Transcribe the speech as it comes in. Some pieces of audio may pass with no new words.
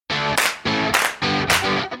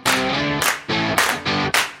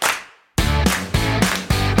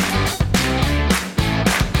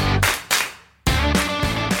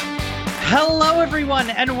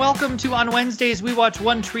everyone, and welcome to On Wednesdays We Watch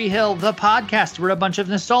One Tree Hill, the podcast where a bunch of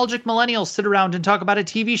nostalgic millennials sit around and talk about a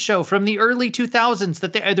TV show from the early 2000s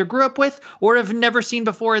that they either grew up with or have never seen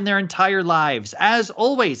before in their entire lives. As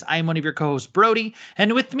always, I'm one of your co-hosts, Brody,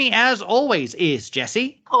 and with me, as always, is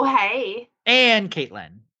Jesse. Oh, hey. And Caitlin.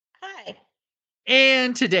 Hi.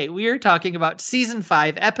 And today we are talking about Season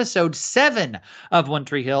 5, Episode 7 of One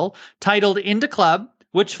Tree Hill, titled Into Club,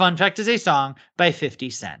 which, fun fact, is a song by 50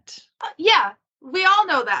 Cent. Yeah, we all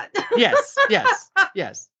know that. Yes.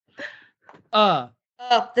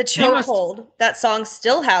 The chokehold that song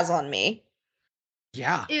still has on me.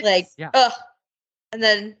 Yeah. And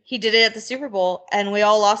then he did it at the Super Bowl, and we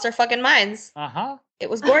all lost our fucking minds. Uh-huh. It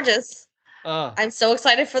was gorgeous. I'm so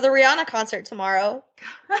excited for the Rihanna concert tomorrow.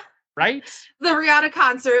 Right? The Rihanna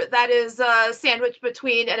concert that is sandwiched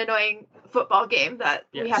between an annoying football game that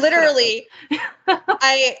we have.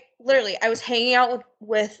 Literally, I was hanging out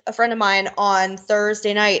with a friend of mine on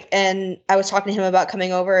Thursday night, and I was talking to him about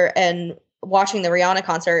coming over and watching the Rihanna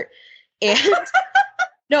concert. And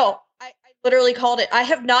no, I literally called it. I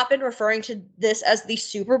have not been referring to this as the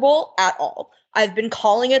Super Bowl at all. I've been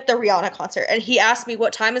calling it the Rihanna concert. And he asked me,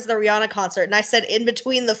 what time is the Rihanna concert? And I said, in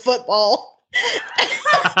between the football.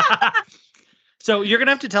 So you're going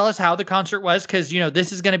to have to tell us how the concert was, because,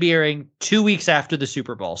 this is going to be airing 2 weeks after the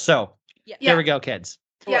Super Bowl. So there we go, kids.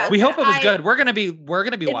 Yeah, we hope it was good. We're gonna be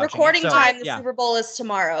watching. Recording time. The Super Bowl is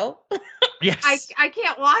tomorrow. Yes. I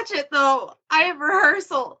can't watch it though. I have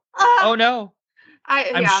rehearsal. Oh no.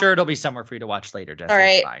 I'm yeah. sure it'll be somewhere for you to watch later, Jesse. All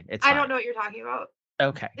right. It's fine. It's fine. I don't know what you're talking about.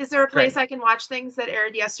 Okay. Is there a place I can watch things that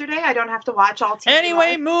aired yesterday? I don't have to watch all TV.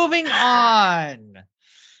 Anyway, moving on.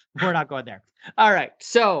 We're not going there. All right.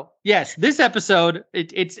 So yes, this episode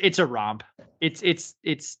it's a romp. It's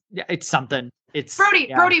something. It's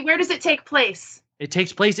Brody. Where does it take place? It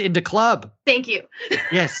takes place into club. Thank you.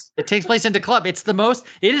 Yes, it takes place into club. It is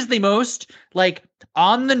the most like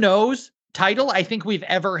on the nose title I think we've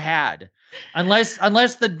ever had. Unless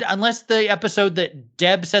the episode that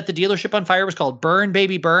Deb set the dealership on fire was called Burn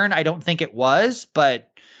Baby Burn. I don't think it was,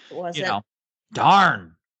 but it wasn't.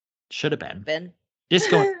 Darn. Should have been.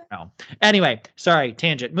 Disco. No. Anyway, sorry,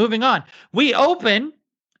 tangent. Moving on. We open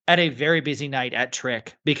at a very busy night at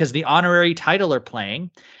Trick because the honorary title are playing,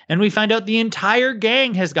 and we find out the entire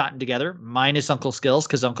gang has gotten together, minus Uncle Skills,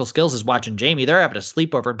 because Uncle Skills is watching Jamie. They're having a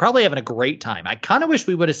sleepover and probably having a great time. I kind of wish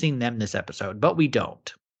we would have seen them this episode, but we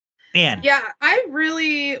don't. And yeah, I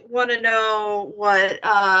really want to know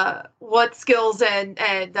what Skills and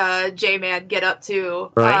J-Man get up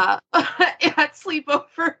to at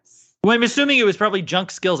sleepovers. Well, I'm assuming it was probably Junk,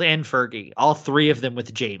 Skills, and Fergie, all three of them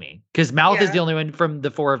with Jamie, because Mouth is the only one from the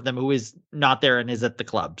four of them who is not there and is at the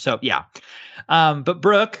club. So, yeah. But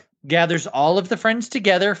Brooke gathers all of the friends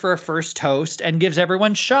together for a first toast and gives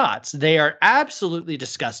everyone shots. They are absolutely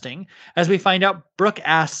disgusting. As we find out, Brooke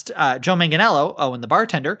asked Joe Manganiello, Owen the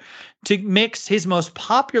bartender, to mix his most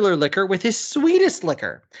popular liquor with his sweetest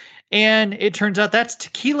liquor. And it turns out that's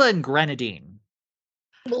tequila and grenadine.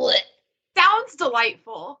 Blech. Sounds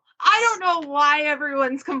delightful. I don't know why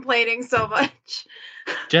everyone's complaining so much.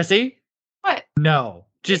 Jesse? What? No.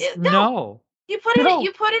 Just no. You put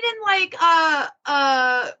it in like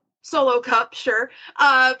a solo cup, sure.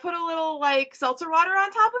 Put a little like seltzer water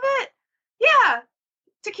on top of it. Yeah.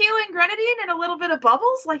 Tequila and grenadine and a little bit of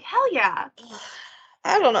bubbles. Like hell yeah.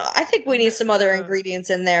 I don't know. I think we need some other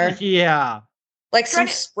ingredients in there. Yeah. Like some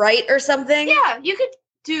Sprite or something. Yeah, you could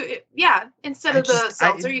do instead of the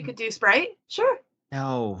seltzer, you could do Sprite. Sure.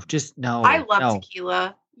 No, just no. I love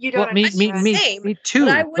tequila. You don't understand. Me too.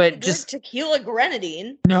 But I wouldn't drink tequila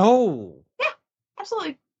grenadine. No. Yeah,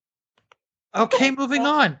 absolutely. Okay, moving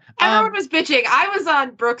on. Everyone was bitching. I was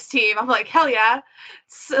on Brooke's team. I'm like, hell yeah.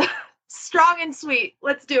 Strong and sweet.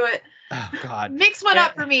 Let's do it. Oh, God. Mix one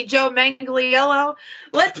up for me, Joe Manganiello.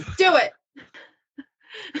 Let's do it.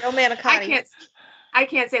 No manicotti. I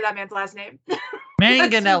can't say that man's last name.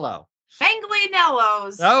 Manganiello.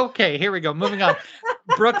 Manganiellos. Okay, here we go. Moving on.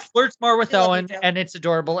 Brooke flirts more with Owen, and it's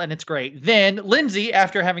adorable, and it's great. Then Lindsay,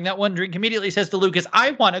 after having that one drink, immediately says to Lucas,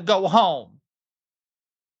 I want to go home.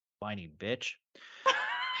 Whiny bitch.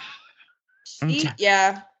 Don't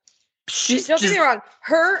get me wrong.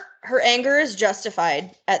 Her anger is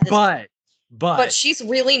justified at this point. But she's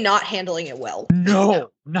really not handling it well.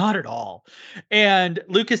 No, not at all. And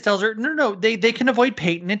Lucas tells her, no, they can avoid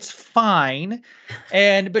Peyton. It's fine.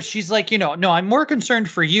 But she's like, no, I'm more concerned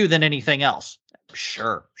for you than anything else.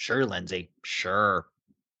 Sure, Lindsay. Sure.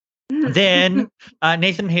 Then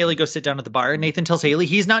Nathan and Haley go sit down at the bar. And Nathan tells Haley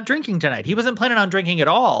he's not drinking tonight. He wasn't planning on drinking at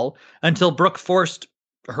all until Brooke forced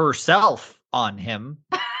herself on him.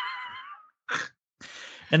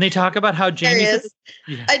 And they talk about how Jamie. There he is.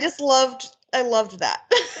 Yeah. I loved that.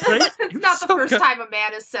 Right? It's not the So first good. time a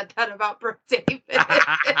man has said that about Brooke David.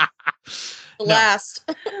 The last.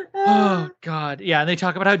 Oh God. Yeah. And they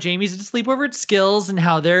talk about how Jamie's at sleepover at Skills and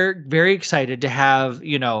how they're very excited to have,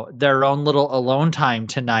 their own little alone time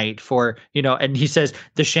tonight for, and he says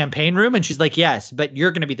the champagne room. And she's like, yes, but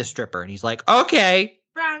you're going to be the stripper. And he's like, okay.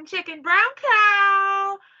 Brown chicken, brown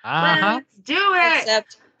cow. Uh-huh. Let's do it.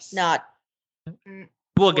 Except not.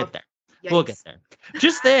 We'll get there. We'll get there.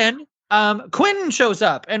 Just then, Quentin shows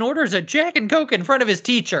up and orders a Jack and Coke in front of his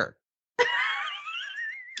teacher.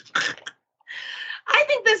 I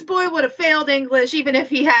think this boy would have failed English even if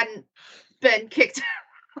he hadn't been kicked.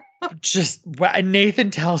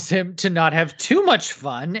 Nathan tells him to not have too much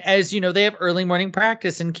fun as, they have early morning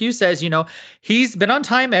practice. And Q says, he's been on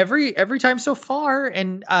time every time so far.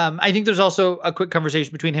 And I think there's also a quick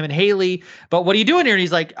conversation between him and Haley. But what are you doing here? And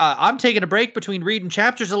he's like, I'm taking a break between reading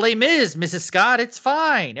chapters of Les Mis, Mrs. Scott. It's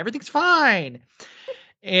fine. Everything's fine.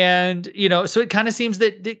 And, so it kind of seems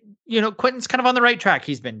that, Quentin's kind of on the right track.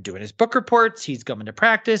 He's been doing his book reports. He's going to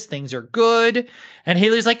practice. Things are good. And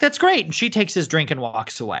Haley's like, that's great. And she takes his drink and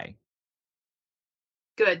walks away.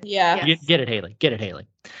 Good. Yeah. Yes. Get it, Haley. Get it, Haley.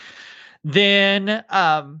 Then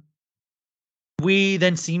we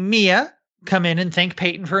then see Mia come in and thank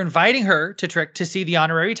Peyton for inviting her to Trick to see the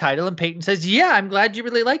honorary title. And Peyton says, yeah, I'm glad you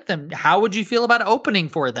really like them. How would you feel about opening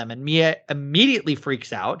for them? And Mia immediately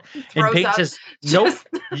freaks out. And Throws Peyton up. says, nope,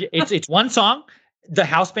 it's one song. The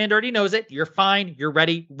house band already knows it. You're fine. You're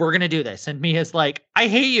ready. We're going to do this. And Mia's like, I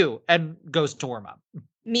hate you. And goes to warm up.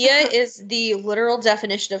 Mia is the literal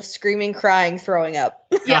definition of screaming, crying, throwing up.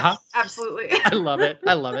 Yeah, Uh-huh. absolutely. I love it.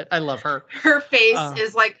 I love it. I love her. Her face Uh.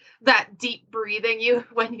 is like that deep breathing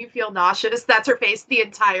when you feel nauseous. That's her face the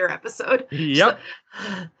entire episode. Yep.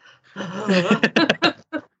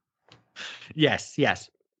 Yes.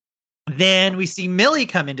 Then we see Millie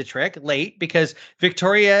come into Trick late because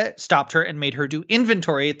Victoria stopped her and made her do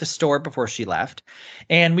inventory at the store before she left.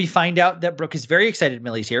 And we find out that Brooke is very excited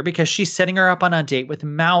Millie's here because she's setting her up on a date with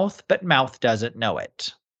Mouth, but Mouth doesn't know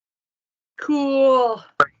it. Cool.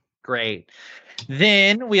 Great.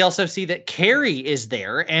 Then we also see that Carrie is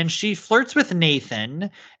there and she flirts with Nathan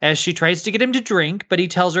as she tries to get him to drink, but he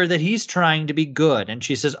tells her that he's trying to be good. And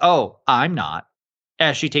she says, oh, I'm not,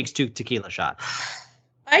 as she takes 2 tequila shots.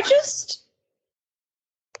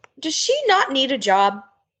 Does she not need a job?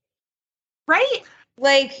 Right?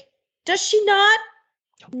 Like, does she not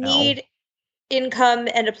No. need income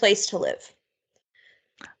and a place to live?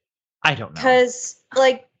 I don't know. Because,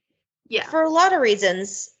 Yeah. for a lot of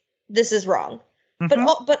reasons, this is wrong.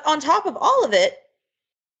 Mhm. But on top of all of it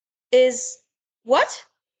is what?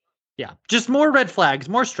 Yeah, just more red flags,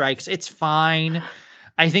 more strikes. It's fine.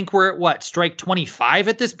 I think we're at what, strike 25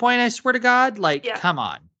 at this point, I swear to God. Like, Yeah. come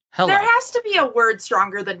on. Hello. There has to be a word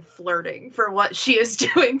stronger than flirting for what she is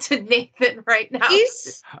doing to Nathan right now.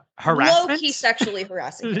 He's Harassment? low-key sexually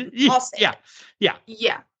harassing him. I'll say Yeah.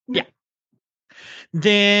 Yeah.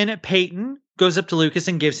 Then Peyton goes up to Lucas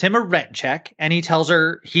and gives him a rent check, and he tells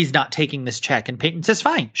her he's not taking this check. And Peyton says,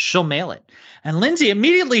 fine, she'll mail it. And Lindsay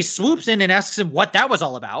immediately swoops in and asks him what that was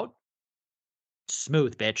all about.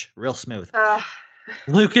 Smooth, bitch. Real smooth.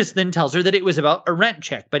 Lucas then tells her that it was about a rent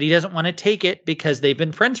check, but he doesn't want to take it because they've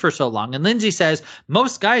been friends for so long. And Lindsay says,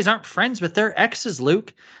 most guys aren't friends with their exes,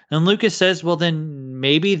 Luke. And Lucas says, well, then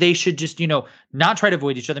maybe they should just, not try to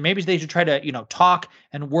avoid each other. Maybe they should try to, talk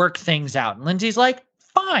and work things out. And Lindsay's like,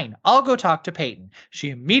 fine, I'll go talk to Peyton.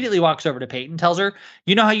 She immediately walks over to Peyton, tells her,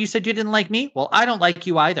 you know how you said you didn't like me? Well, I don't like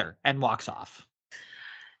you either, and walks off.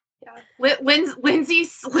 Yeah. Lindsay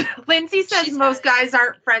says She's most guys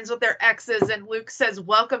aren't friends with their exes, and Luke says,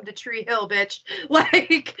 welcome to Tree Hill, bitch.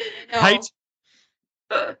 Like, No,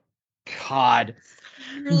 Right? God.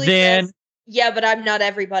 he really Then- says, yeah, but I'm not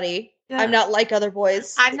everybody. Yeah. I'm not like other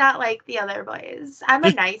boys. I'm not like the other boys. I'm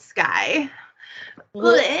a nice guy.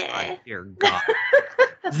 Oh, dear God.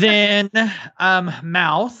 Then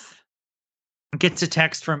Mouth gets a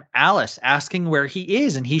text from Alice asking where he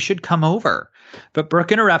is and he should come over. But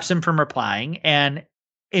Brooke interrupts him from replying and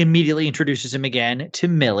immediately introduces him again to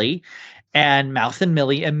Millie. And Mouth and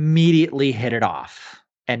Millie immediately hit it off.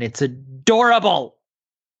 And it's adorable.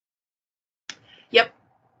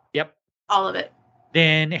 Yep. All of it.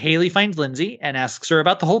 Then Haley finds Lindsay and asks her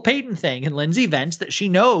about the whole Peyton thing. And Lindsay vents that she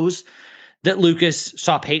knows that Lucas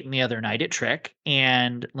saw Peyton the other night at Trick.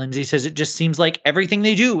 And Lindsay says it just seems like everything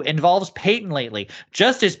they do involves Peyton lately.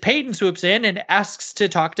 Just as Peyton swoops in and asks to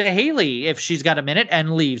talk to Haley if she's got a minute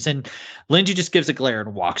and leaves. And Lindsay just gives a glare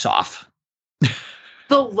and walks off.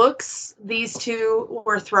 The looks these two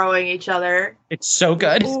were throwing each other. It's so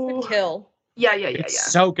good. It's the kill. Yeah.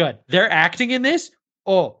 It's so good. Their acting in this,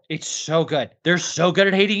 it's so good. They're so good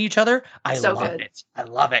at hating each other. I love it. I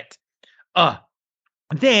love it.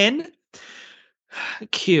 Then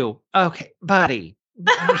Q. Okay, buddy.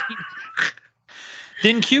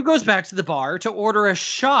 Then Q goes back to the bar to order a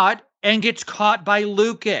shot and gets caught by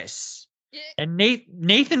Lucas. And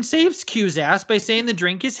Nathan saves Q's ass by saying the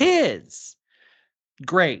drink is his.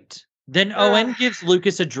 Great. Then Owen gives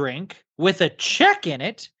Lucas a drink with a check in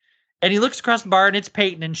it. And he looks across the bar and it's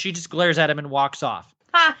Peyton, and she just glares at him and walks off.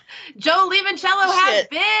 Ha! Joe Limoncello has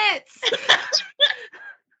bits.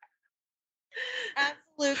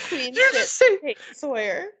 Absolute queen Did you shit. just say, Peyton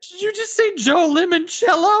Sawyer. Did you just say Joe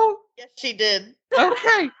Limoncello? Yes, she did.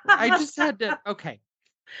 Okay. I just had to. Okay.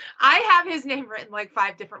 I have his name written like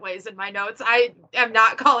 5 different ways in my notes. I am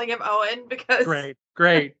not calling him Owen because Great.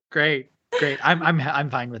 I'm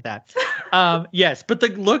fine with that. Yes, but the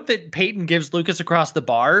look that Peyton gives Lucas across the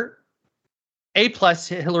bar, A+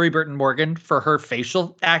 Hillary Burton Morgan for her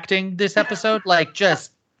facial acting this episode. Like,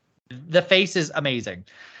 just the face is amazing.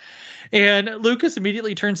 And Lucas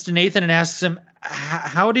immediately turns to Nathan and asks him,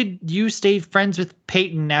 how did you stay friends with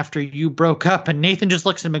Peyton after you broke up? And Nathan just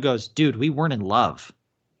looks at him and goes, dude, we weren't in love.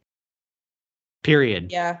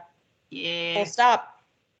 Period. Yeah. Yeah. Full stop.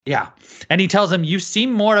 Yeah. And he tells him, you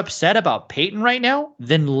seem more upset about Peyton right now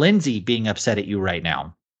than Lindsay being upset at you right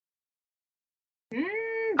now. Baby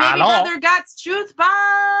brother got truth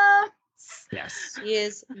bombs. Yes. He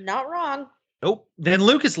is not wrong. Nope. Then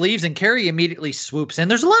Lucas leaves and Carrie immediately swoops in.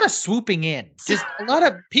 There's a lot of swooping in. Just a lot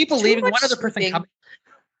of people leaving. One other person coming.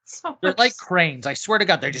 So They're like cranes. I swear to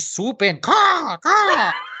God, they just swoop in. Caw,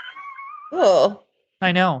 caw. Oh.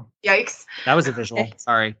 I know. Yikes. That was a visual.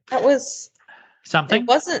 Sorry. That was Something? It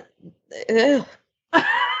wasn't. Ugh.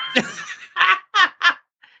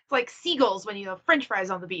 It's like seagulls when you have French fries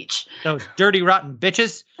on the beach. Those dirty, rotten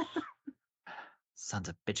bitches. Sons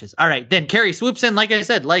of bitches. All right. Then Carrie swoops in, like I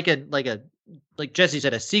said, like Jesse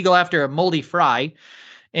said, a seagull after a moldy fry.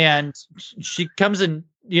 And she comes and,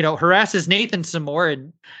 harasses Nathan some more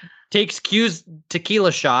and takes Q's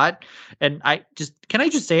tequila shot. And can I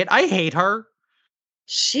just say it? I hate her.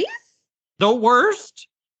 She's The worst.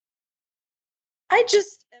 I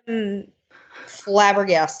just am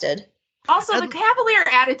flabbergasted. Also, the cavalier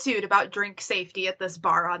attitude about drink safety at this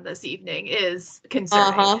bar on this evening is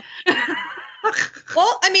concerning.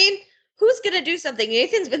 Well, I mean, who's going to do something?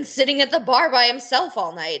 Nathan's been sitting at the bar by himself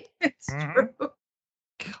all night. It's true.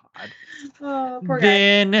 God. Oh, poor guy.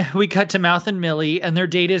 Then we cut to Mouth and Millie, and their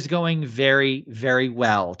date is going very, very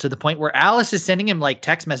well, to the point where Alice is sending him like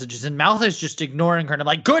text messages, and Mouth is just ignoring her. And I'm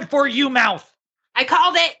like, good for you, Mouth. I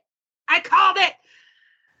called it.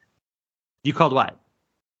 You called what?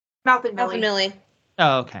 Mouth and Mouth and Millie. Millie.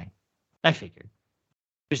 Oh, okay. I figured.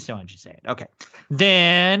 Just so wanted you to say it. Okay.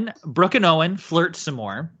 Then Brooke and Owen flirt some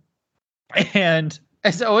more. And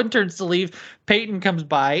as Owen turns to leave, Peyton comes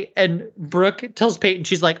by, and Brooke tells Peyton,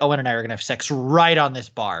 she's like, Owen and I are going to have sex right on this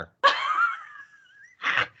bar.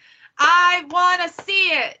 I want to see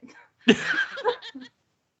it.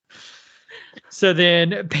 So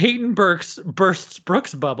then Peyton bursts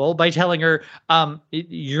Brooke's bubble by telling her,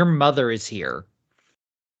 your mother is here.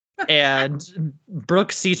 And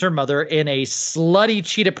Brooke sees her mother in a slutty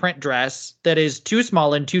cheetah print dress that is too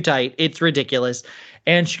small and too tight. It's ridiculous.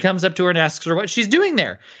 And she comes up to her and asks her what she's doing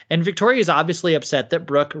there. And Victoria is obviously upset that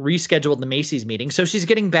Brooke rescheduled the Macy's meeting. So she's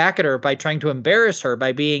getting back at her by trying to embarrass her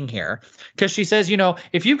by being here. Because she says,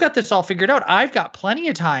 if you've got this all figured out, I've got plenty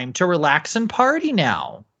of time to relax and party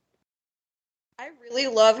now. I really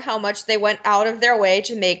love how much they went out of their way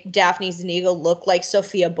to make Daphne Zuniga look like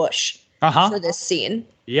Sophia Bush for this scene.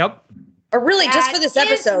 Yep. Or really, just for this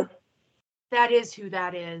episode. That is who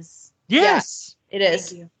that is. Yes. Yeah, it is.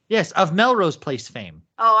 Thank you. Yes, of Melrose Place fame.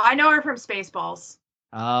 Oh, I know her from Spaceballs.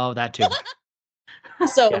 Oh, that too.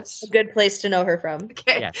 So Yes. a good place to know her from.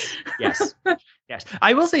 Okay. Yes.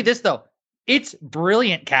 I will say this, though. It's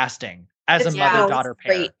brilliant casting as a mother-daughter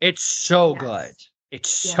pair. Great. It's so Yes. good. It's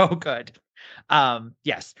so good.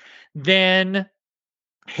 Yes. Then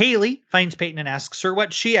Haley finds Peyton and asks her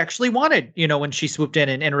what she actually wanted, when she swooped in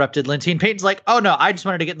and interrupted Lindsay. And Peyton's like, oh, no, I just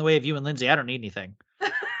wanted to get in the way of you and Lindsay. I don't need anything.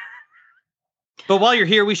 But while you're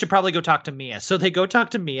here, we should probably go talk to Mia. So they go talk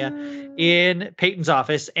to Mia in Peyton's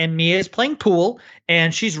office, and Mia is playing pool,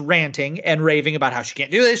 and she's ranting and raving about how she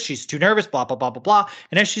can't do this. She's too nervous, blah, blah, blah, blah, blah.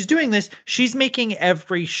 And as she's doing this, she's making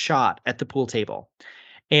every shot at the pool table.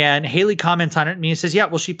 And Haley comments on it, and Mia says, yeah,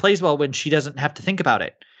 well, she plays well when she doesn't have to think about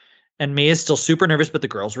it. And Mia's still super nervous, but the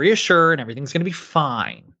girls reassure, and everything's going to be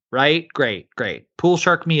fine, right? Great. Pool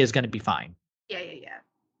shark Mia is going to be fine.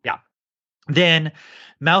 Yeah. Then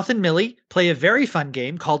Mouth and Millie play a very fun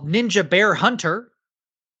game called Ninja Bear Hunter,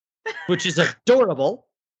 which is adorable.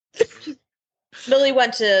 Millie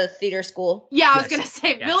went to theater school. Yeah, I was Yes. gonna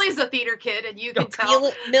say Yes. Millie's a theater kid, and you can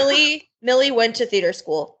tell. Millie went to theater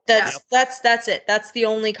school. That's it. That's the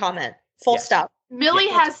only comment. Full Yes. stop. Millie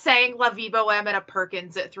Yeah. has sang La Vie Boheme at a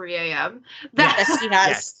Perkins at 3 a.m. Yes, she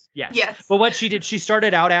has. Yes. Yes. But what she did, she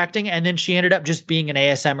started out acting, and then she ended up just being an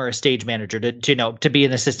ASM or a stage manager to be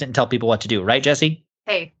an assistant and tell people what to do. Right, Jesse?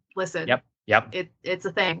 Hey, listen. Yep. It's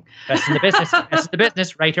a thing. Best in the business. Best in the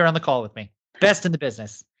business. Right here on the call with me. Best in the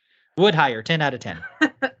business. Would hire 10 out of 10.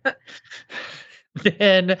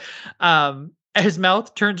 Then, as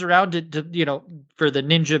Mouth turns around to for the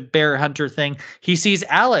Ninja Bear Hunter thing, he sees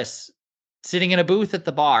Alice sitting in a booth at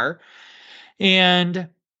the bar, and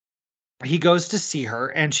he goes to see her,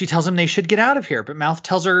 and she tells him they should get out of here. But Mouth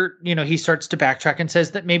tells her, he starts to backtrack and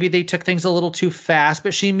says that maybe they took things a little too fast,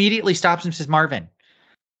 but she immediately stops him and says, Marvin,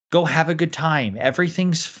 go have a good time.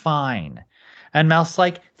 Everything's fine. And Mouth's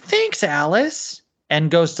like, thanks, Alice, and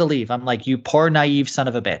goes to leave. I'm like, you poor naive son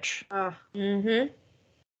of a bitch. Mm-hmm.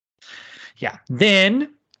 Yeah.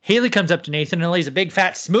 Then Haley comes up to Nathan and lays a big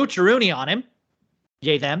fat smoocheroonie on him.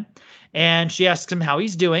 Yay them. And she asks him how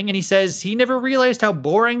he's doing, and he says he never realized how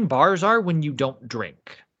boring bars are when you don't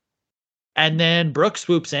drink. And then Brooke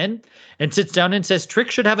swoops in and sits down and says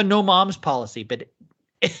Trick should have a no moms policy, but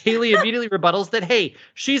Haley immediately rebuttals that, hey,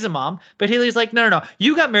 she's a mom. But Haley's like, no.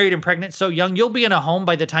 You got married and pregnant so young, you'll be in a home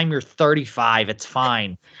by the time you're 35. It's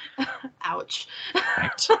fine. Ouch.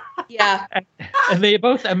 Right. Yeah. And they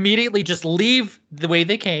both immediately just leave the way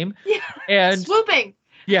they came. Yeah. And Swooping.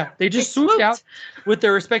 yeah, they just swooped out with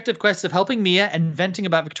their respective quests of helping Mia and venting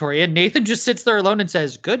about Victoria. Nathan just sits there alone and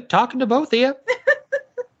says, good talking to both of you.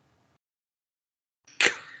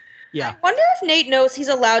 Yeah. I wonder if Nate knows he's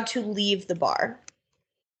allowed to leave the bar.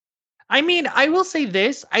 I mean, I will say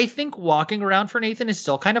this. I think walking around for Nathan is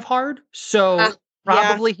still kind of hard. So Yeah.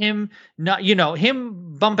 probably him not,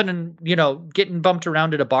 him bumping and, getting bumped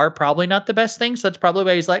around at a bar, probably not the best thing. So that's probably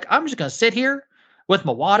why he's like, I'm just going to sit here with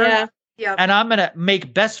my water. Yeah. Yep. And I'm going to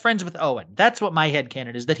make best friends with Owen. That's what my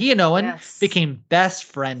headcanon is, that he and Owen Yes. became best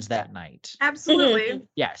friends that night. Absolutely.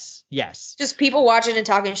 Yes. Just people watching and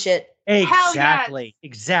talking shit. Exactly. yes.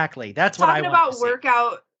 Exactly. That's what I Talking want about to see.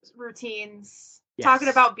 workout routines. Yes. Talking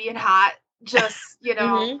about being hot. Just,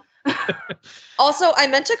 Mhm. Also, I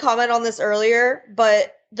meant to comment on this earlier,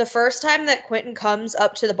 but the first time that Quentin comes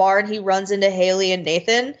up to the bar and he runs into Haley and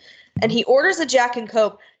Nathan and he orders a Jack and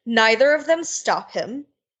Coke, neither of them stop him.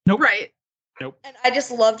 Nope. Right. Nope. And I just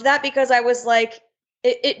loved that because I was like,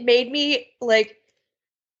 it made me like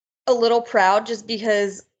a little proud just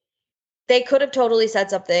because they could have totally said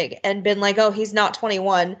something and been like, oh, he's not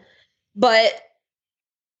 21. But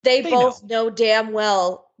they both know damn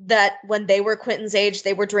well that when they were Quentin's age,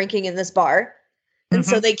 they were drinking in this bar. And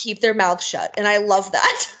so they keep their mouths shut. And I love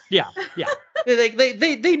that. Yeah.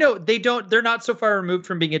 They know they're not so far removed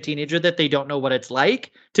from being a teenager that they don't know what it's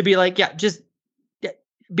like to be like, just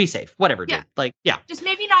be safe, whatever, Yeah. dude. Like, yeah. Just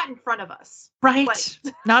maybe not in front of us. Right.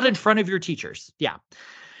 Like- Not in front of your teachers. Yeah.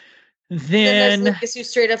 Then there's Then Lucas who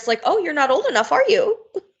straight up's like, oh, you're not old enough, are you?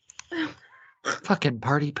 fucking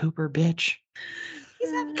party pooper bitch. He's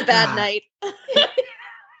having a bad God. night.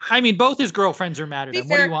 I mean, both his girlfriends are mad at Be him.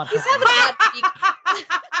 What do fair, you want? he's having a bad week.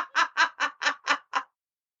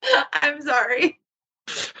 I'm sorry.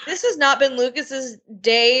 This has not been Lucas's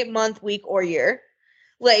day, month, week, or year.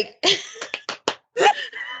 Like,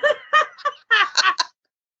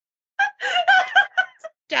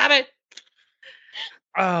 Damn it.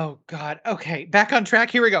 Oh God. Okay, back on track.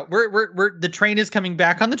 Here we go. We're the train is coming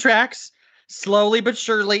back on the tracks slowly but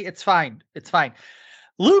surely. It's fine. It's fine.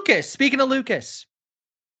 Lucas, speaking of Lucas,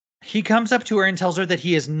 he comes up to her and tells her that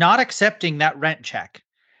he is not accepting that rent check.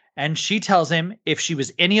 And she tells him if she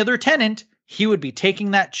was any other tenant, he would be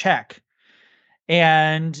taking that check.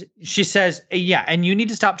 And she says, yeah, and you need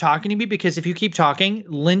to stop talking to me because if you keep talking,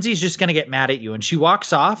 Lindsay's just going to get mad at you. And she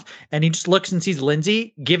walks off and he just looks and sees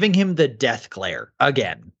Lindsay giving him the death glare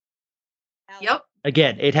again. Yep.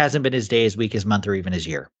 Again, it hasn't been his day, his week, his month, or even his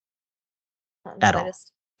year. At all.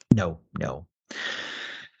 No.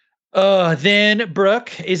 Then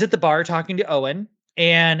Brooke is at the bar talking to Owen,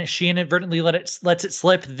 and she inadvertently lets it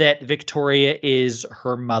slip that Victoria is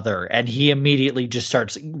her mother, and he immediately just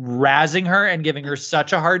starts razzing her and giving her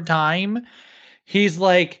such a hard time. He's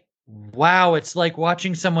like, wow, it's like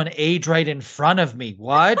watching someone age right in front of me.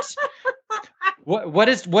 What? What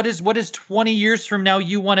is 20 years from now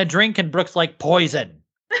you want to drink? And Brooke's like, poison.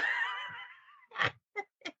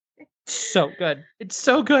 So good. It's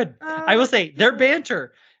so good. I will say their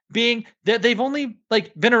banter being that they've only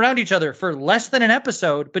like been around each other for less than an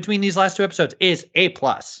episode between these last 2 episodes is A+.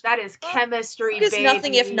 That is chemistry, Brooke is baby.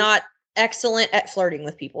 nothing if not excellent at flirting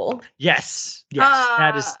with people. Yes.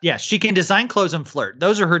 That is, yes. She can design clothes and flirt.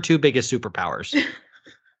 Those are her 2 biggest superpowers.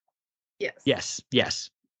 Yes.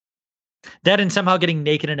 That and somehow getting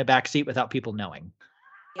naked in a backseat without people knowing.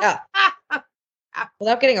 Yeah.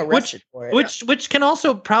 Without getting arrested for it. Which can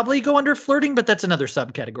also probably go under flirting, but that's another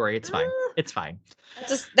subcategory. It's fine. It's fine.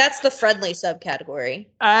 That's the friendly subcategory.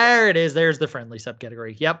 There it is. There's the friendly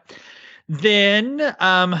subcategory. Yep. Then,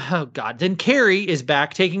 then Carrie is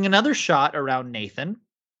back taking another shot around Nathan.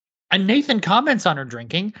 And Nathan comments on her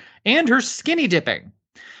drinking and her skinny dipping.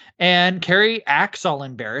 And Carrie acts all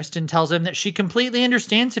embarrassed and tells him that she completely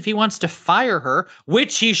understands if he wants to fire her,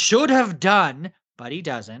 which he should have done, but he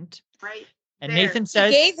doesn't. Right. And Nathan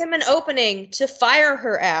says... He gave him an opening to fire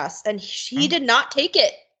her ass, and he did not take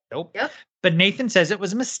it. Nope. Yep. But Nathan says it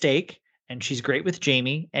was a mistake, and she's great with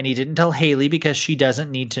Jamie, and he didn't tell Haley because she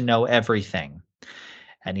doesn't need to know everything.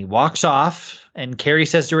 And he walks off, and Carrie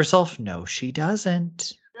says to herself, no, she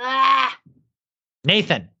doesn't. Ah.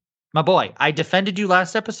 Nathan, my boy, I defended you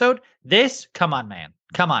last episode. Come on, man.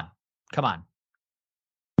 Come on.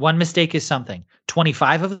 One mistake is something.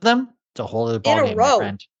 25 of them, it's a whole other ballgame, my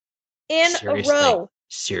friend. In a row.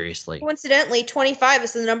 Seriously. Coincidentally, 25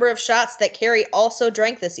 is the number of shots that Carrie also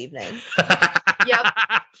drank this evening. Yep.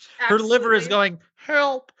 Her liver is going,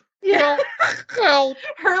 help. Yeah. Help.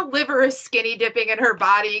 Her liver is skinny dipping in her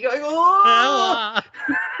body, going, oh.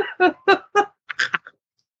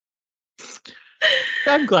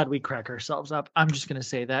 I'm glad we crack ourselves up. I'm just going to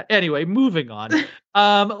say that. Anyway, moving on.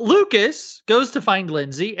 Lucas goes to find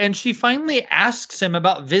Lindsay, and she finally asks him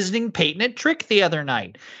about visiting Peyton at Trick the other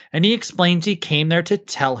night. And he explains he came there to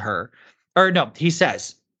tell her. Or no, he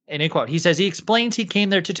says, in a quote, he explains he came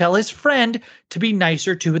there to tell his friend to be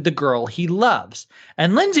nicer to the girl he loves.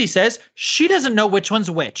 And Lindsay says she doesn't know which one's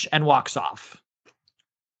which and walks off.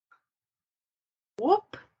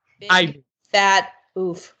 Whoop. Big, fat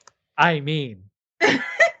oof. I mean,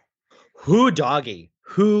 who doggy?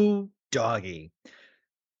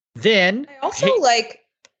 Then I also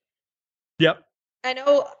Yep. I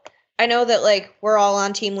know that like we're all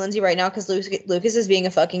on Team Lindsay right now because Lucas is being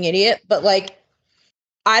a fucking idiot, but like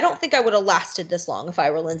I don't think I would have lasted this long if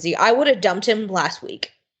I were Lindsay. I would have dumped him last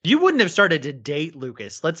week. You wouldn't have started to date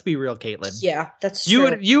Lucas. Let's be real, Caitlin. Yeah, that's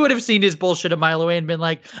true. You would have seen his bullshit a mile away and been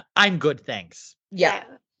like, I'm good, thanks. Yeah.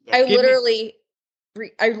 I literally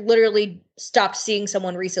stopped seeing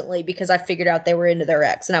someone recently because I figured out they were into their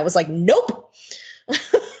ex, and I was like, nope.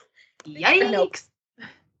 Yikes. Nope.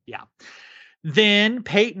 Yeah. Then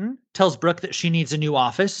Peyton tells Brooke that she needs a new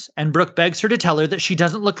office, and Brooke begs her to tell her that she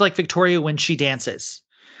doesn't look like Victoria when she dances.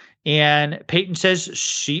 And Peyton says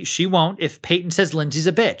she won't if Peyton says Lindsay's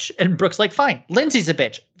a bitch. And Brooke's like, fine, Lindsay's a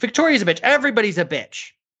bitch. Victoria's a bitch. Everybody's a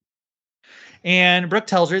bitch. And Brooke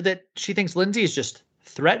tells her that she thinks Lindsay is just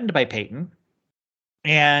threatened by Peyton.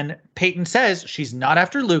 And Peyton says she's not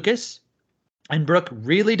after Lucas. And Brooke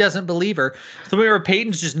really doesn't believe her. So where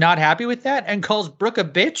Peyton's just not happy with that and calls Brooke a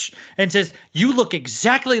bitch and says, you look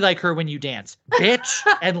exactly like her when you dance, bitch,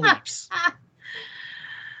 and leaves.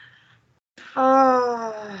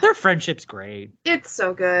 Their friendship's great. It's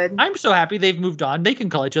so good. I'm so happy they've moved on. They can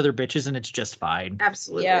call each other bitches and it's just fine.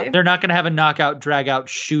 Absolutely. Yeah. They're not going to have a knockout, drag out,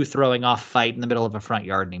 shoe throwing off fight in the middle of a front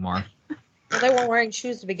yard anymore. Well, they weren't wearing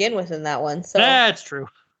shoes to begin with in that one. So That's true.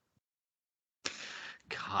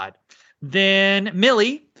 God. Then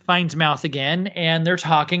Millie finds Mouth again and they're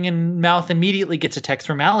talking and Mouth immediately gets a text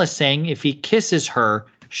from Alice saying if he kisses her,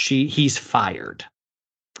 he's fired.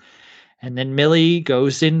 And then Millie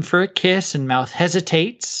goes in for a kiss and Mouth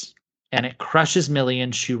hesitates and it crushes Millie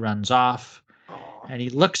and she runs off. And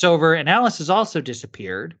he looks over and Alice has also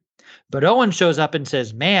disappeared. But Owen shows up and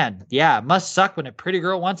says, man, yeah, it must suck when a pretty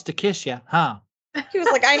girl wants to kiss you, huh? he was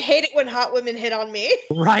like, I hate it when hot women hit on me.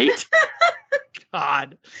 Right?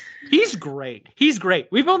 God. He's great. He's great.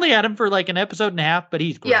 We've only had him for like an episode and a half, but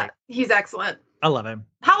he's great. Yeah, he's excellent. I love him.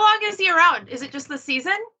 How long is he around? Is it just the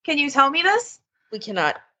season? Can you tell me this? We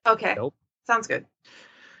cannot. Okay. Nope. Sounds good.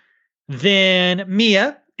 Then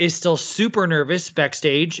Mia is still super nervous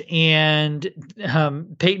backstage, and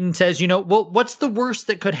Peyton says, well, what's the worst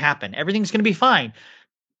that could happen? Everything's going to be fine.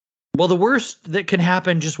 Well, the worst that could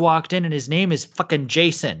happen just walked in, and his name is fucking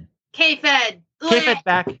Jason. K-Fed. K-Fed's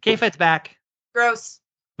back. K-Fed's back. Gross.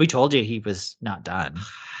 We told you he was not done.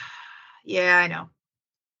 Yeah, I know.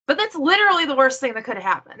 But that's literally the worst thing that could have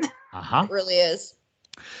happened. Uh-huh. It really is.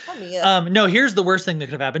 Oh, Mia. No, here's the worst thing that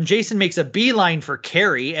could have happened. Jason makes a beeline for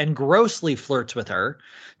Carrie and grossly flirts with her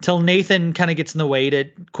till Nathan kind of gets in the way to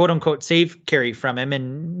quote unquote save Carrie from him.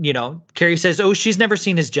 And, Carrie says, oh, she's never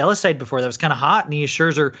seen his jealous side before. That was kind of hot. And he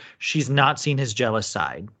assures her she's not seen his jealous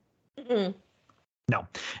side. Mm-mm. No.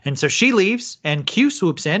 And so she leaves and Q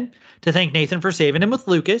swoops in to thank Nathan for saving him with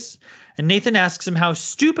Lucas. And Nathan asks him how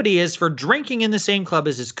stupid he is for drinking in the same club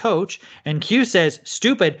as his coach. And Q says,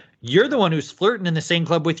 stupid, you're the one who's flirting in the same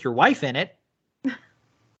club with your wife in it.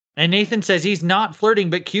 And Nathan says he's not flirting,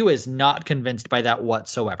 but Q is not convinced by that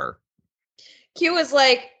whatsoever. Q is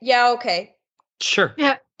like, yeah, okay. Sure.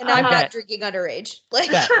 Yeah. And I'm bet. not drinking underage.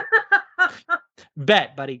 Like, Bet.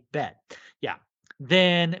 Bet, buddy, bet. Yeah.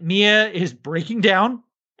 Then Mia is breaking down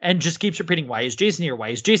and just keeps repeating, why is Jason here? Why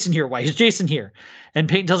is Jason here? Why is Jason here? And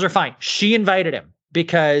Peyton tells her, fine. She invited him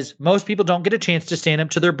because most people don't get a chance to stand up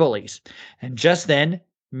to their bullies. And just then,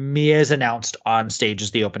 Mia is announced on stage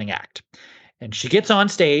as the opening act. And she gets on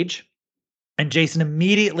stage and Jason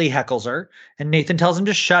immediately heckles her. And Nathan tells him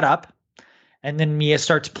to shut up. And then Mia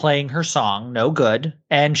starts playing her song, No Good.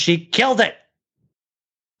 And she killed it.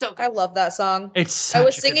 So I love that song. It's such I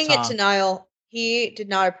was a good singing it to song. Niall. He did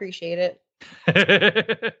not appreciate it.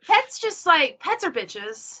 pets are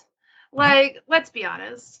bitches. Like, let's be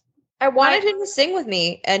honest. I wanted him to sing with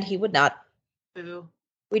me, and he would not. Boo.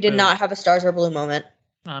 We did Boo. not have a Stars Are Blue moment.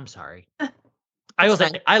 I'm sorry. I will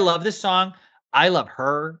say, I love this song. I love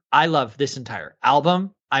her. I love this entire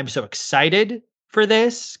album. I'm so excited for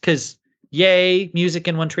this because yay, music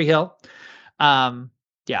in One Tree Hill.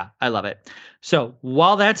 Yeah, I love it. So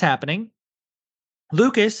while that's happening,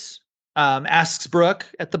 Lucas asks Brooke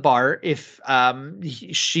at the bar if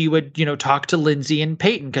she would, talk to Lindsay and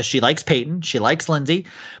Peyton because she likes Peyton. She likes Lindsay.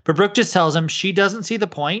 But Brooke just tells him she doesn't see the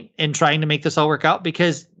point in trying to make this all work out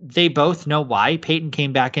because they both know why Peyton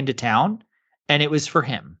came back into town and it was for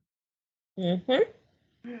him.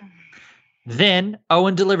 Mm-hmm. Then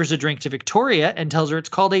Owen delivers a drink to Victoria and tells her it's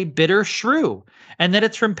called a bitter shrew and that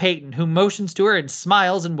it's from Peyton, who motions to her and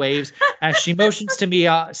smiles and waves as she motions to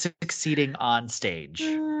Mia succeeding on stage.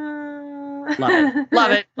 Love it.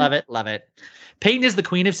 Love it. Love it. Love it. Peyton is the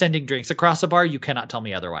queen of sending drinks across a bar. You cannot tell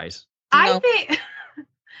me otherwise.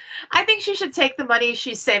 I think she should take the money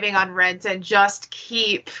she's saving on rent and just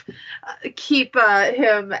keep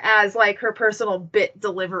him as like her personal bit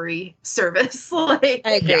delivery service. Like,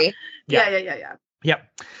 I agree. Yeah.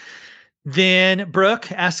 Yep. Then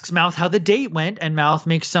Brooke asks Mouth how the date went, and Mouth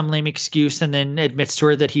makes some lame excuse and then admits to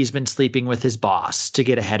her that he's been sleeping with his boss to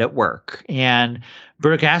get ahead at work. And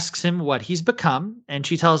Brooke asks him what he's become, and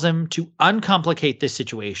she tells him to uncomplicate this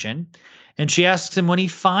situation. And she asks him when he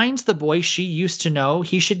finds the boy she used to know,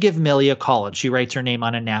 he should give Millie a call, and she writes her name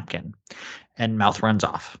on a napkin. And Mouth runs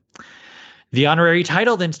off. The honorary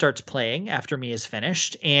title then starts playing after Mia's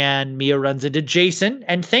finished, and Mia runs into Jason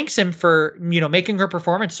and thanks him for, making her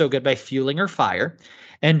performance so good by fueling her fire.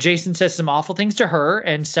 And Jason says some awful things to her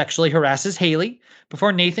and sexually harasses Haley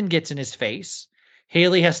before Nathan gets in his face.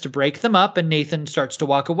 Haley has to break them up, and Nathan starts to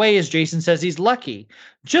walk away as Jason says he's lucky.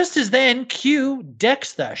 Just as then, Q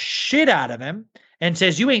decks the shit out of him and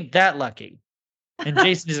says, you ain't that lucky. And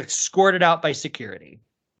Jason is escorted out by security.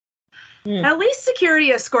 At least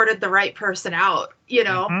security escorted the right person out,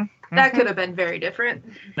 That could have been very different.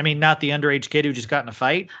 I mean, not the underage kid who just got in a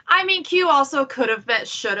fight. I mean, Q also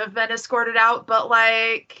should have been escorted out, but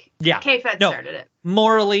K-Fed started it.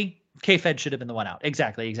 Morally, K-Fed should have been the one out.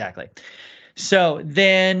 Exactly. So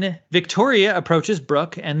then Victoria approaches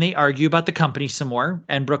Brooke and they argue about the company some more.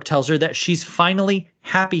 And Brooke tells her that she's finally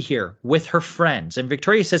happy here with her friends. And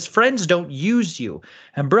Victoria says, friends don't use you.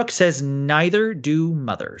 And Brooke says, neither do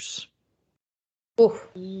mothers. Oof.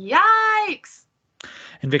 Yikes.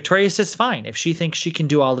 And Victoria says, fine. If she thinks she can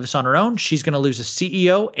do all of this on her own, she's going to lose a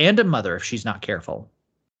CEO and a mother if she's not careful.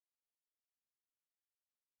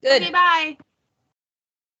 Good. Okay, bye.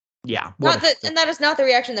 Yeah. And that is not the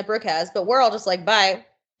reaction that Brooke has, but we're all just like, bye.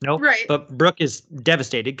 Nope. Right. But Brooke is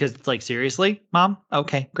devastated because it's like, seriously, Mom?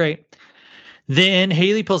 Okay, great. Then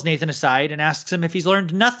Haley pulls Nathan aside and asks him if he's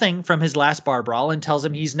learned nothing from his last bar brawl and tells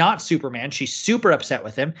him he's not Superman. She's super upset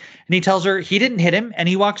with him. And he tells her he didn't hit him and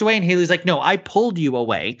he walks away. And Haley's like, no, I pulled you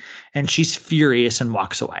away. And she's furious and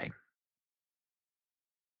walks away.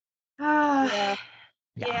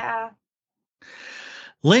 Yeah.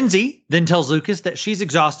 Lindsay then tells Lucas that she's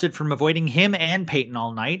exhausted from avoiding him and Peyton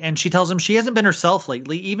all night. And she tells him she hasn't been herself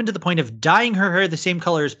lately, even to the point of dyeing her hair the same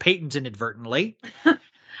color as Peyton's inadvertently.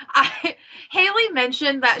 Haley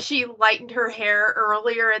mentioned that she lightened her hair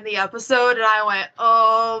earlier in the episode, and I went,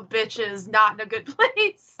 "Oh, bitches, not in a good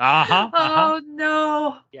place." Oh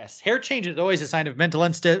no. Yes, hair change is always a sign of mental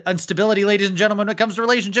instability, ladies and gentlemen. When it comes to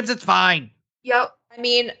relationships, it's fine. Yep. I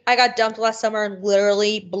mean, I got dumped last summer and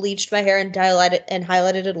literally bleached my hair and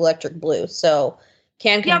highlighted it electric blue. So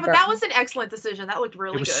can confirm. Yeah, but that was an excellent decision. That looked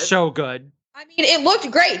really good. It was so good. I mean, it looked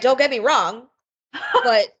great. Don't get me wrong,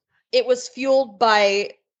 but it was fueled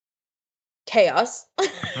by chaos.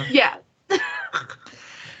 Yeah.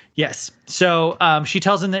 Yes. So she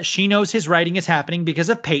tells him that she knows his writing is happening because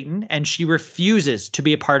of Peyton, and she refuses to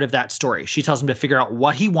be a part of that story. She tells him to figure out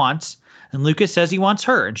what he wants, and Lucas says he wants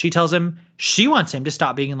her, and she tells him she wants him to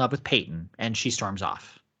stop being in love with Peyton, and she storms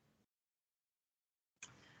off.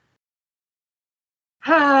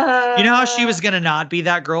 You know how she was going to not be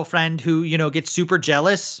that girlfriend who, gets super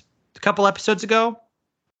jealous a couple episodes ago?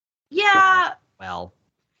 Yeah. Well.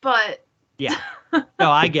 But. Yeah. No,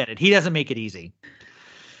 I get it. He doesn't make it easy.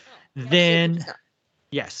 Then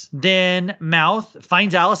Mouth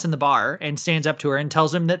finds Alice in the bar and stands up to her and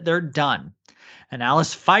tells him that they're done. And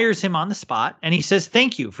Alice fires him on the spot, and he says,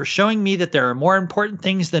 "Thank you for showing me that there are more important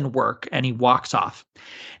things than work," and he walks off.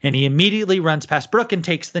 And he immediately runs past Brooke and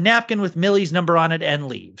takes the napkin with Millie's number on it and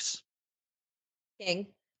leaves. King.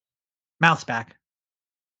 Mouth's back.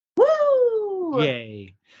 Woo!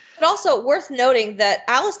 Yay. But also worth noting that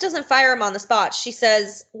Alice doesn't fire him on the spot. She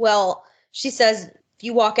says, if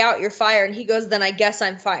you walk out, you're fired. And he goes, "Then I guess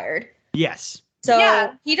I'm fired." Yes. So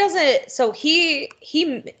Yeah. he doesn't,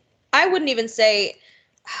 I wouldn't even say,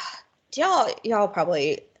 do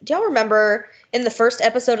y'all remember in the first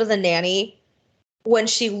episode of The Nanny when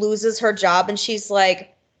she loses her job and she's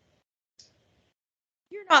like,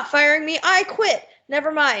 "You're not firing me. I quit.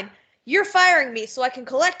 Never mind. You're firing me so I can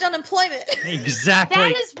collect unemployment." Exactly.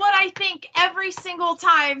 That is what I think every single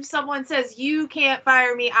time someone says, "You can't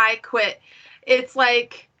fire me, I quit." It's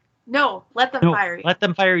like, no, let them fire you. Let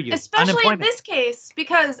them fire you. Especially in this case,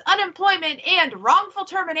 because unemployment and wrongful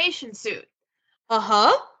termination suit.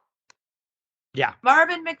 Uh-huh. Yeah.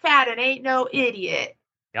 Marvin McFadden ain't no idiot.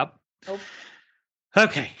 Yep. Nope.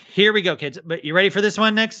 Okay, here we go, kids. But you ready for this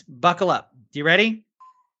one next? Buckle up. You ready?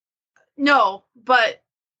 No, but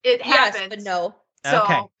it Yes, happens. but no. So,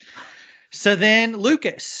 Okay. So then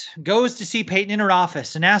Lucas goes to see Peyton in her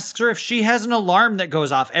office and asks her if she has an alarm that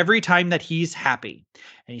goes off every time that he's happy.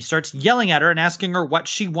 And he starts yelling at her and asking her what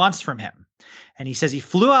she wants from him. And he says he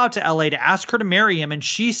flew out to LA to ask her to marry him, and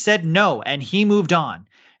she said no, and he moved on.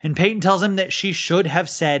 And Peyton tells him that she should have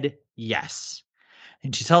said yes.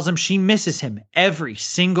 And she tells him she misses him every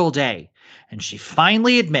single day. And she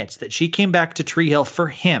finally admits that she came back to Tree Hill for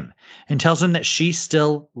him and tells him that she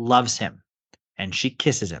still loves him. And she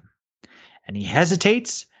kisses him. And he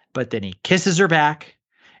hesitates, but then he kisses her back,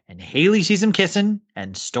 and Haley sees him kissing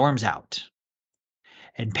and storms out.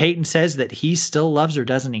 And Peyton says that he still loves her,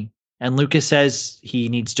 doesn't he? And Lucas says he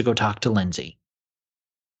needs to go talk to Lindsay.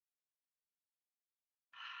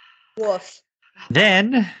 Woof.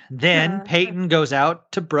 Then Peyton goes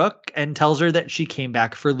out to Brooke and tells her that she came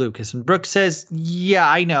back for Lucas. And Brooke says, "Yeah,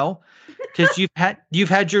 I know. Because you've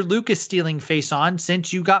had your Lucas stealing face on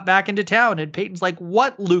since you got back into town." And Peyton's like,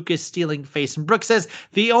 "What Lucas stealing face?" And Brooke says,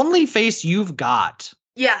 "The only face you've got."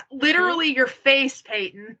 yeah, literally your face,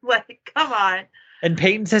 Peyton. Like, come on. And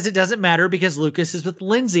Peyton says it doesn't matter because Lucas is with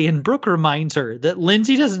Lindsay. And Brooke reminds her that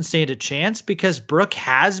Lindsay doesn't stand a chance because Brooke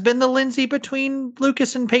has been the Lindsay between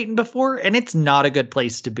Lucas and Peyton before, and it's not a good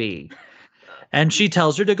place to be. And she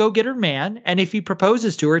tells her to go get her man, and if he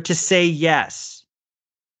proposes to her, to say yes.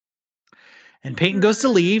 And Peyton goes to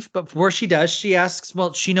leave, but before she does, she asks,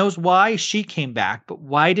 well, she knows why she came back, but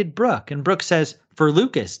why did Brooke? And Brooke says, "For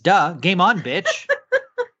Lucas, duh, game on, bitch."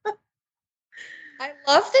 I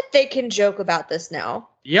love that they can joke about this now.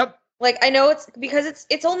 Yep. Like, I know it's because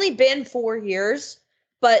it's only been 4 years,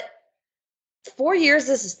 but 4 years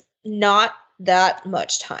is not that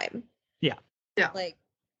much time. Yeah. Yeah. Like,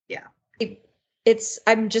 yeah.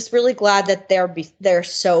 I'm just really glad that they're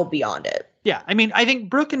so beyond it. Yeah, I mean, I think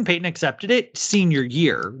Brooke and Peyton accepted it senior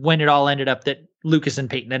year when it all ended up that Lucas and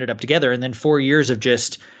Peyton ended up together, and then 4 years of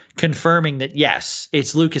just confirming that, yes,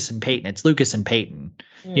 it's Lucas and Peyton. It's Lucas and Peyton,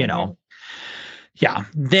 you know. Yeah.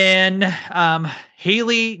 Then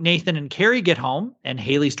Haley, Nathan, and Carrie get home, and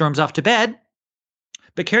Haley storms off to bed.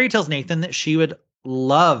 But Carrie tells Nathan that she would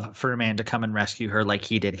love for a man to come and rescue her like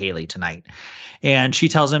he did Haley tonight. And she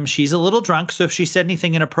tells him she's a little drunk, so if she said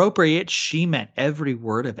anything inappropriate, she meant every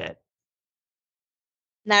word of it.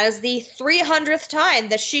 That is the 300th time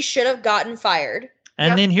that she should have gotten fired.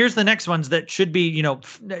 And then here's the next ones that should be,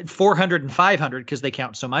 400 and 500 because they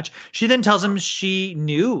count so much. She then tells him she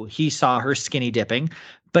knew he saw her skinny dipping,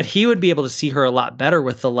 but he would be able to see her a lot better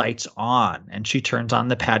with the lights on. And she turns on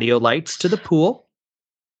the patio lights to the pool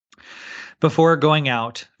before going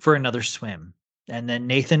out for another swim. And then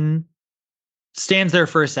Nathan stands there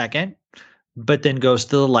for a second, but then goes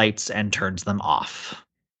to the lights and turns them off.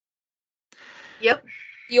 Yep.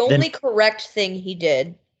 The only correct thing he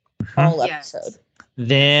did all episode.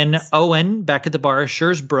 Then Owen, back at the bar,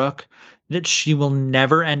 assures Brooke that she will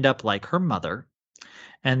never end up like her mother.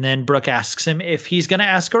 And then Brooke asks him if he's going to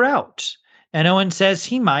ask her out. And Owen says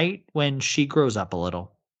he might when she grows up a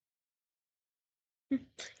little.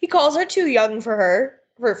 He calls her too young for her,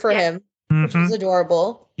 for him, which is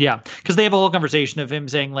adorable. Yeah, because they have a whole conversation of him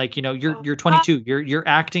saying, like, you're 22, you're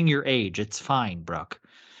acting your age. It's fine, Brooke.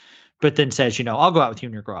 But then says, I'll go out with you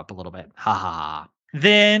when you grow up a little bit. Ha ha ha.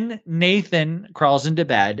 Then Nathan crawls into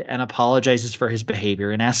bed and apologizes for his behavior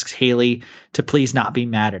and asks Haley to please not be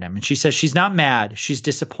mad at him. And she says she's not mad. She's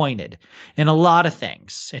disappointed in a lot of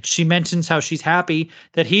things. And she mentions how she's happy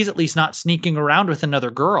that he's at least not sneaking around with another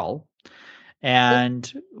girl.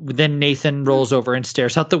 And then Nathan rolls over and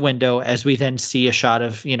stares out the window as we then see a shot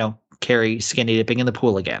of, Carrie skinny dipping in the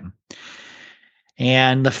pool again.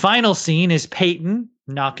 And the final scene is Peyton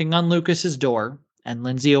knocking on Lucas's door, and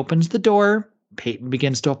Lindsay opens the door. Peyton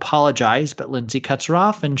begins to apologize, but Lindsay cuts her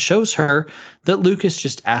off and shows her that Lucas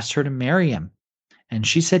just asked her to marry him. And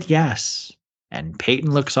she said yes. And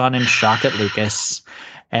Peyton looks on in shock at Lucas,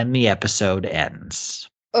 and the episode ends.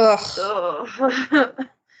 Ugh.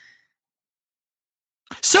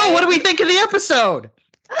 So what do we think of the episode?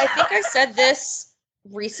 I think I said this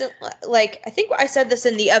recently. I think I said this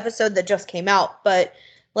in the episode that just came out, but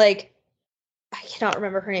I cannot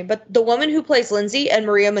remember her name. But the woman who plays Lindsay and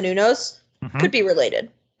Maria Menounos could be related.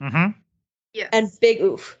 Mm-hmm. Yeah. And big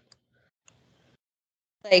oof.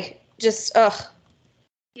 Just ugh.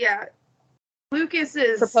 Yeah. Lucas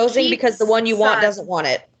is proposing Keith's because the one you want son. doesn't want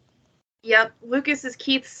it. Yep. Lucas is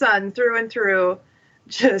Keith's son through and through.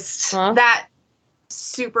 Just that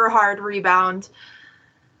super hard rebound.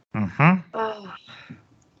 Mm-hmm. Oh.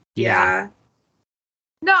 Yeah.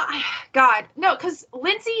 No, God, no, because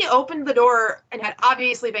Lindsay opened the door and had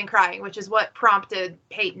obviously been crying, which is what prompted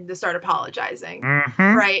Peyton to start apologizing,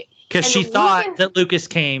 right? Because she thought that Lucas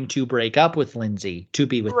came to break up with Lindsay to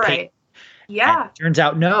be with Peyton. Yeah. And it turns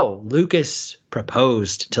out, no, Lucas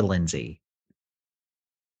proposed to Lindsay.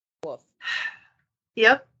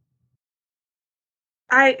 Yep.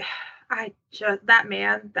 I just, that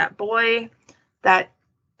man, that boy, that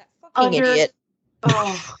fucking idiot.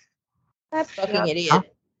 Oh. That fucking idiot.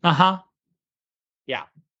 Yeah.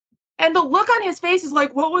 And the look on his face is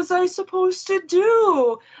like, what was I supposed to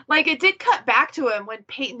do? It did cut back to him when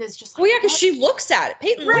Peyton is just like, well, yeah, because she looks at it.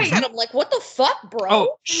 Peyton looks at him like, what the fuck, bro?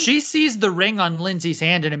 Oh, she sees the ring on Lindsay's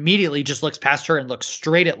hand and immediately just looks past her and looks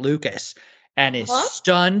straight at Lucas and is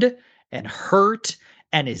stunned and hurt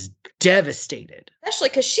and is devastated. Especially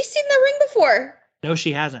because she's seen the ring before. No,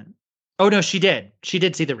 she hasn't. Oh, no, she did. She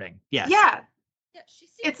did see the ring. Yes. Yeah.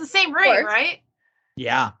 It's the same ring, right?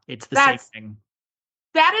 Yeah, it's the same ring.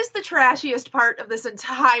 That is the trashiest part of this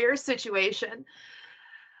entire situation.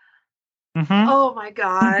 Mm-hmm. Oh my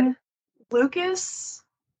God. Lucas,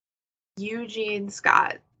 Eugene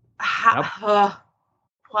Scott.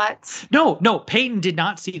 What? No, Peyton did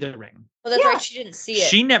not see the ring. Oh, that's right. She didn't see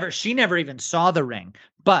it. She never even saw the ring,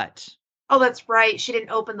 but. Oh, that's right. She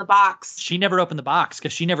didn't open the box. She never opened the box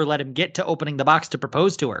because she never let him get to opening the box to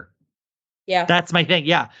propose to her. Yeah. That's my thing.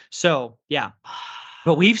 Yeah. So, yeah.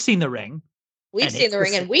 But we've seen the ring. We've seen the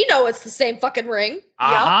ring, and we know it's the same fucking ring.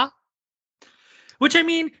 Uh-huh. Yep. Which, I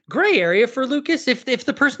mean, gray area for Lucas. If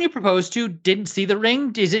the person you proposed to didn't see the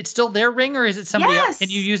ring, is it still their ring or is it somebody else? Can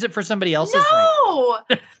you use it for somebody else's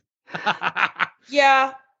ring?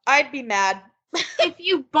 Yeah, I'd be mad. If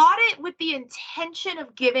you bought it with the intention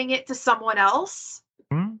of giving it to someone else,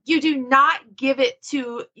 you do not give it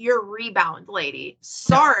to your rebound lady.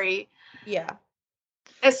 Sorry. Yeah.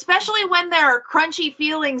 Especially when there are crunchy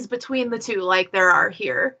feelings between the two, like there are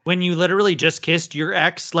here. When you literally just kissed your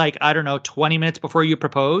ex, 20 minutes before you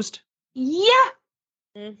proposed? Yeah.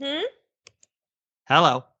 Mm-hmm.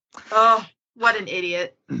 Hello. Oh, what an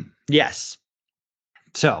idiot. Yes.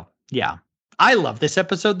 So, yeah. I love this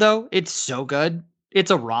episode, though. It's so good.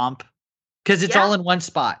 It's a romp. Because it's all in one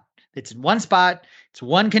spot. It's in one spot. It's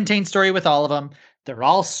one contained story with all of them. They're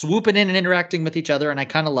all swooping in and interacting with each other, and I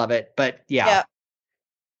kind of love it. But yeah.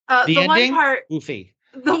 The ending, one part, goofy.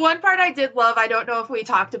 The one part I did love, I don't know if we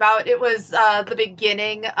talked about, it was the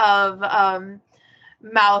beginning of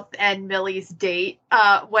Mouth and Millie's date,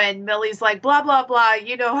 when Millie's like, blah, blah, blah,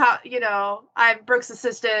 I'm Brooke's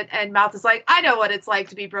assistant, and Mouth is like, I know what it's like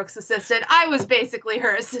to be Brooke's assistant. I was basically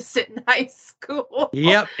her assistant in high school.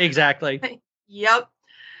 Yep, exactly. Yep.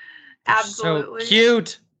 Absolutely. So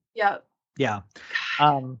cute. Yep. Yeah.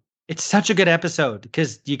 It's such a good episode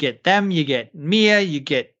because you get them, you get Mia, you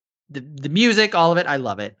get the music, all of it. I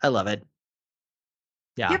love it.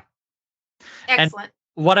 Yeah. Yep. Excellent.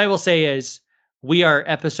 And what I will say is we are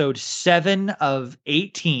episode 7 of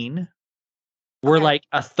 18. We're like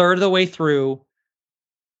a third of the way through.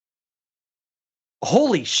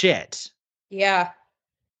 Holy shit. Yeah.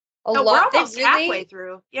 We're almost halfway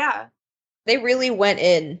through. Yeah. They really went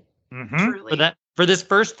in. Truly. For this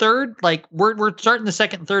first third, like we're starting the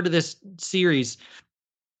second third of this series.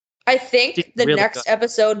 I think the really next good.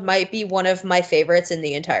 episode might be one of my favorites in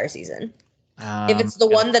the entire season. If it's the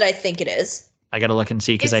one that I think it is. I gotta look and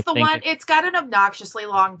see because it's got an obnoxiously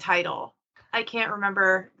long title. I can't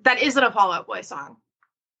remember. That isn't a Fall Out Boy song.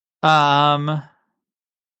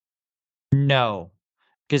 No.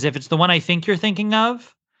 Because if it's the one I think you're thinking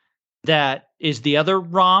of, that is the other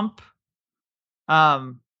romp.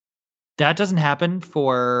 That doesn't happen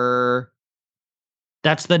for.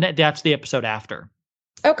 That's the episode after.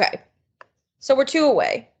 Okay, so we're 2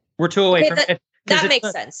 away. We're 2 away from it. That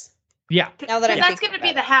makes sense. Yeah. Now that that's going to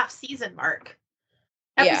be the half season mark.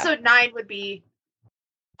 Episode 9 would be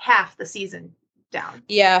half the season down.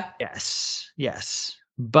 Yeah. Yes.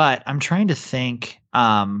 But I'm trying to think.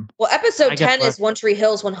 Well, episode 10 is One Tree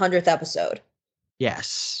Hill's 100th episode.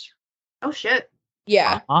 Yes. Oh shit.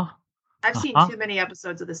 Yeah. I've seen too many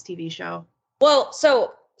episodes of this TV show. Well,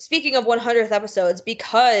 so speaking of 100th episodes,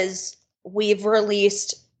 because we've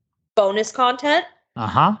released bonus content,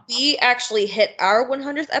 we actually hit our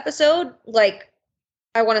 100th episode. Like,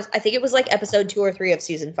 I think it was like episode 2 or 3 of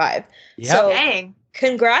season 5. Yeah. So, dang.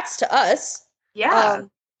 Congrats to us. Yeah.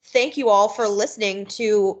 Thank you all for listening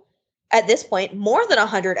to, at this point, more than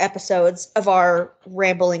 100 episodes of our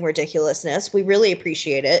rambling ridiculousness. We really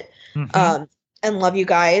appreciate it. And love you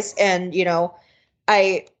guys. And,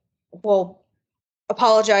 I will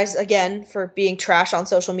apologize again for being trash on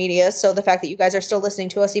social media. So the fact that you guys are still listening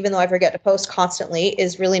to us, even though I forget to post constantly,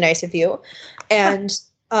 is really nice of you. And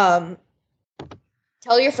tell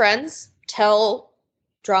your friends, tell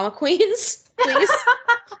drama queens, please.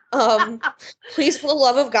 Please, for the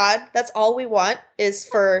love of God, that's all we want, is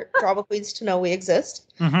for drama queens to know we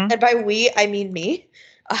exist. And by we, I mean me.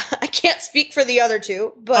 I can't speak for the other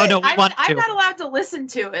two, but I'm not allowed to listen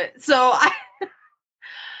to it, so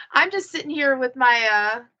I'm just sitting here with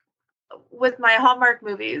my Hallmark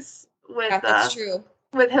movies that's true,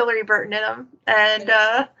 with Hillary Burton in them, and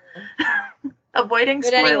avoiding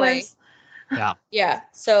spoilers. Anyway, yeah.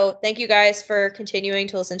 So thank you guys for continuing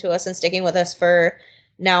to listen to us and sticking with us for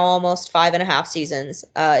now almost 5.5 seasons.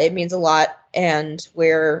 It means a lot, and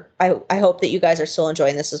I hope that you guys are still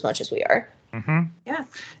enjoying this as much as we are.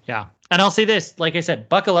 Yeah. And I'll say this, like I said,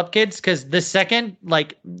 buckle up, kids, because the second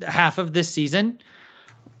half of this season,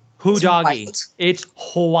 it's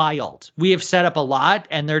wild. We have set up a lot,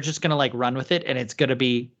 and they're just gonna run with it, and it's gonna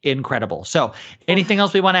be incredible. So, anything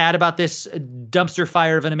else we want to add about this dumpster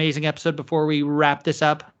fire of an amazing episode before we wrap this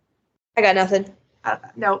up? I got nothing.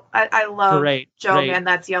 No, I love Joe Man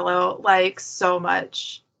That's Yellow so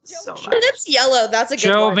much. So much. That's yellow. That's a good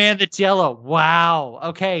Joe one. Man That's Yellow. Wow.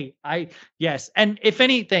 Okay. Yes. And if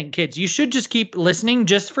anything, kids, you should just keep listening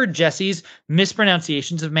just for Jesse's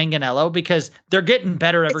mispronunciations of Manganello, because they're getting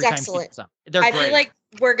better every time. Excellent. They're I great. feel like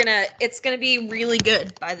it's gonna be really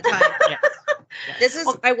good by the time. This is,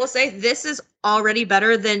 I will say, this is already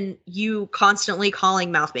better than you constantly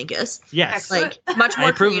calling Mouth Binkus. Yes. Much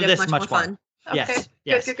more creative, much more fun. Okay.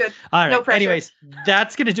 Yes. Good. All right. No pressure. Anyways,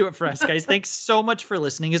 that's going to do it for us, guys. Thanks so much for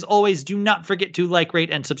listening. As always, do not forget to rate,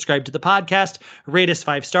 and subscribe to the podcast. Rate us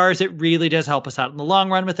 5 stars. It really does help us out in the long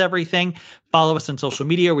run with everything. Follow us on social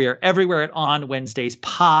media. We are everywhere at On Wednesdays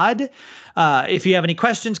Pod. If you have any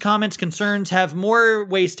questions, comments, concerns, have more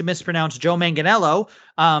ways to mispronounce Joe Manganello,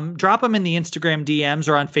 drop them in the Instagram DMs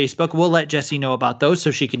or on Facebook. We'll let Jessie know about those so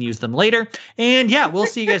she can use them later. And we'll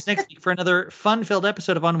see you guys next week for another fun-filled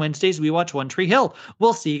episode of On Wednesdays We Watch One Tree Hill.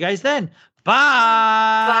 We'll see you guys then. Bye.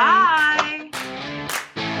 Bye.